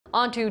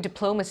On to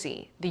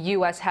diplomacy. The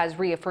U.S. has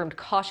reaffirmed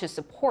cautious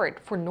support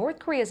for North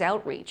Korea's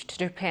outreach to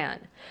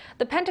Japan.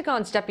 The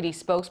Pentagon's deputy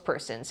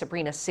spokesperson,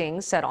 Sabrina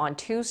Singh, said on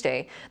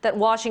Tuesday that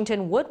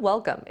Washington would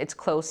welcome its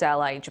close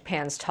ally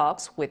Japan's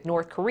talks with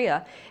North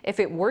Korea if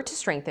it were to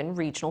strengthen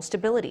regional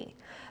stability.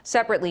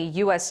 Separately,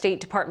 U.S. State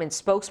Department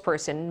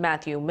spokesperson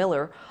Matthew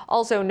Miller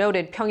also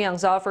noted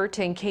Pyongyang's offer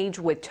to engage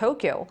with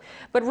Tokyo,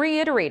 but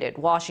reiterated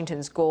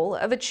Washington's goal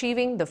of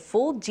achieving the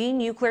full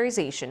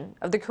denuclearization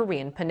of the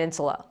Korean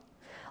Peninsula.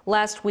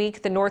 Last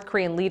week, the North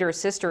Korean leader's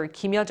sister,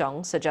 Kim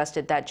Yo-jong,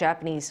 suggested that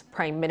Japanese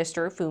Prime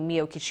Minister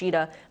Fumio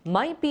Kishida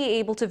might be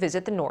able to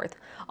visit the North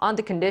on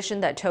the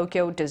condition that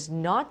Tokyo does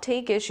not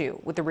take issue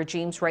with the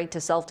regime's right to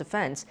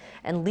self-defense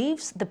and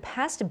leaves the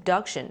past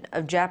abduction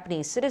of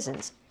Japanese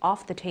citizens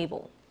off the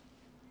table.